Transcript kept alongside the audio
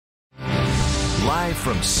Live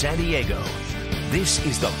from San Diego, this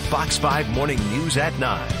is the Fox 5 Morning News at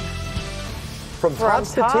 9. From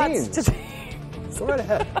tots to teens. Go right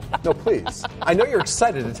ahead. No, please. I know you're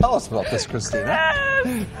excited to tell us about this, Christina.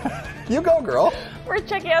 Yes. You go, girl. We're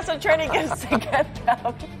checking out some trending gifts to get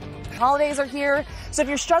them. Holidays are here, so if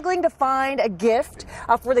you're struggling to find a gift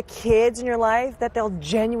for the kids in your life that they'll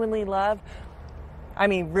genuinely love, I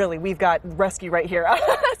mean, really, we've got rescue right here.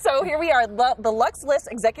 So here we are, the Lux List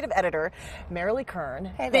executive editor, Marilee Kern.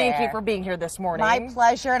 Hey there. Thank you for being here this morning. My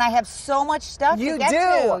pleasure, and I have so much stuff to get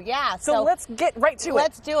to. Yeah. So let's get right to it.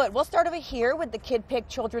 Let's do it. We'll start over here with the Kid Pick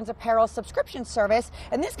Children's Apparel subscription service,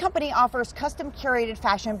 and this company offers custom curated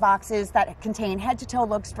fashion boxes that contain head-to-toe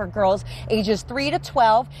looks for girls ages 3 to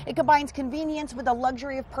 12. It combines convenience with the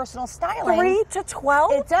luxury of personal styling. 3 to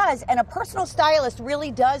 12? It does, and a personal stylist really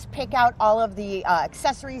does pick out all of the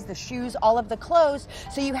accessories, the shoes, all of the clothes,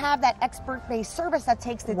 so you have that expert-based service that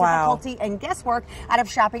takes the difficulty and guesswork out of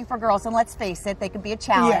shopping for girls. And let's face it, they can be a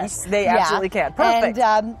challenge. Yes, they absolutely can. Perfect.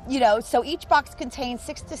 And you know, so each box contains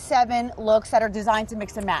 6 to 7 looks that are designed to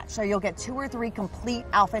mix and match. So you'll get 2 or 3 complete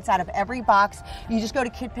outfits out of every box. You just go to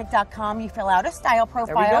kidpick.com, you fill out a style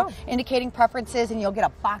profile indicating preferences, and you'll get a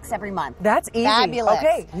box every month. That's easy. Fabulous.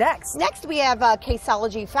 Okay, next. Next we have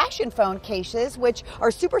Caseology fashion phone cases, which are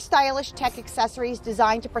super stylish tech accessories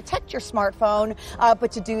designed to protect your smartphone,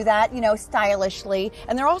 but to do that, you know, stylishly.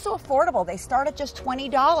 And they're also affordable. They start at just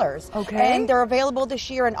 $20. Okay. And they're available this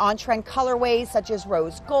year in on-trend colorways such as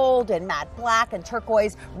rose gold and matte black and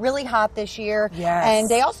turquoise. Really hot this year. Yes. And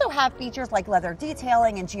they also have features like leather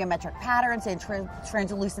detailing and geometric patterns and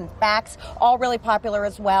translucent backs, all really popular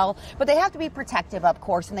as well. But they have to be protective, of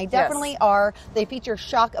course, and they definitely are. They feature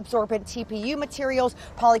shock-absorbent TPU materials,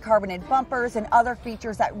 polycarbonate bumpers, and other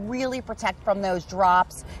features that really protect from those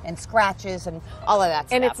drops and scratches and all of that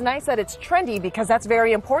stuff. And it's nice that it's trendy because that's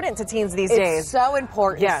very important to teens these days. It's so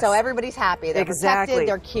important. Yes. So everybody's happy. They're protected.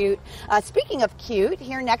 They're cute. Speaking of cute,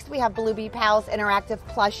 here next we have Bluebee Pals interactive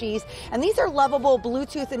plushies. And these are lovable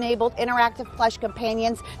Bluetooth-enabled interactive plush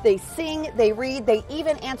companions. They sing, they read, they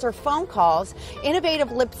even answer phone calls.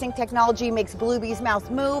 Innovative lip sync technology makes Bluebee's mouth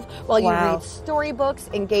move while you read storybooks,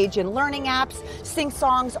 engage in learning apps, sing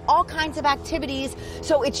songs, all kinds of activities.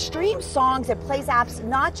 So it streams songs, it plays apps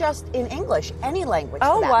not just in English, any language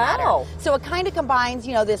for that matter. So it kind of combines,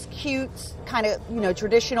 you know, this cute kind of, you know,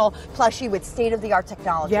 traditional plushie with state-of-the-art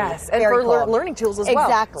technology. Yes, and for learning tools as well.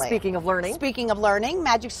 Exactly. Speaking of learning. Speaking of learning,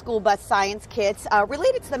 Magic School Bus science kits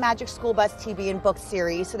related to the Magic School Bus TV and book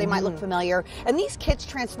series, so they might look familiar. And these kits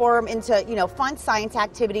transform into, you know, fun science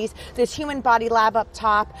activities. This human body lab up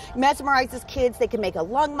top mesmerizes kids. They can make a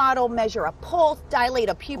lung model, measure a pulse, dilate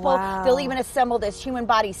a pupil. They'll even assemble this human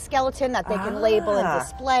body skeleton that they can label and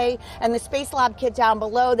display. And the Space Lab kit down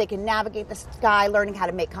below, they can navigate the sky, learning how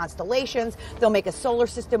to make constellations. They'll make a solar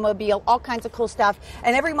system mobile, all kinds of cool stuff.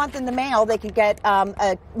 And every month in the mail, they can get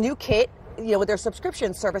a new kit, you know, with their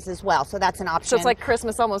subscription service as well. So that's an option. So it's like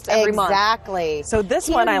Christmas almost every month. Exactly. So this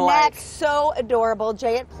one I like. So adorable.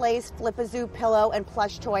 Jay It Plays Flip-A-Zoo pillow and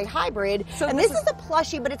plush toy hybrid. So and this is a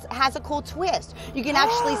plushie, but it has a cool twist. You can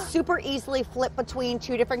actually super easily flip between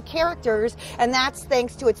 2 different characters, and that's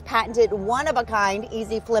thanks to its patented one-of-a-kind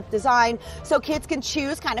easy flip design. So kids can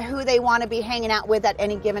choose kind of who they want to be hanging out with at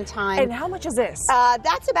any given time. And how much is this?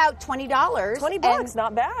 That's about $20. $20,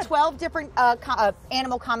 not bad. 12 different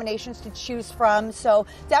animal combinations to choose from, so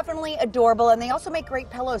definitely adorable. And they also make great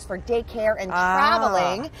pillows for daycare and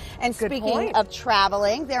traveling. And speaking of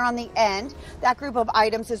traveling, there on the end, that group of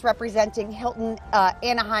items is representing Hilton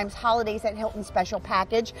Anaheim's Holidays at Hilton special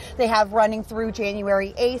package. They have running through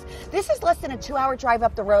January 8th. This is less than a 2-hour drive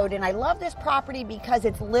up the road, and I love this property because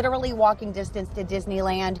it's literally walking distance to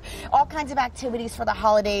Disneyland. All kinds of activities for the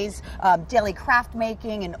holidays, daily craft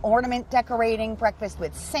making and ornament decorating, breakfast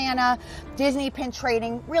with Santa, Disney pin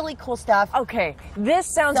trading, really cool stuff. Okay, this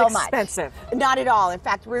sounds expensive. Not at all. In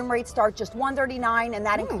fact, room rates start just $139, and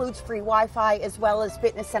that includes free Wi-Fi as well as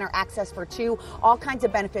fitness center access for 2. All kinds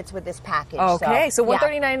of benefits with this package. Okay, so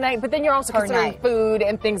 $139 a night, but then you're also considering food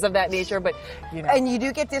and things of that nature. But you know, and you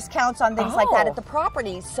do get discounts on things like that at the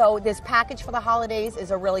properties. So this package for the holidays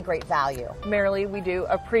is a really great value. Marilee, we do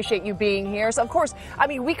appreciate you being here. So of course, I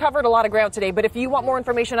mean, we covered a lot of ground today, but if you want more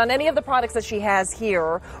information on any of the products that she has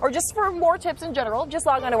here, or just for more tips in general, just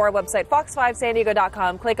log on to our website,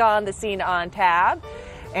 fox5sandiego.com. Click on the Scene On tab,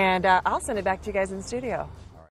 and I'll send it back to you guys in the studio.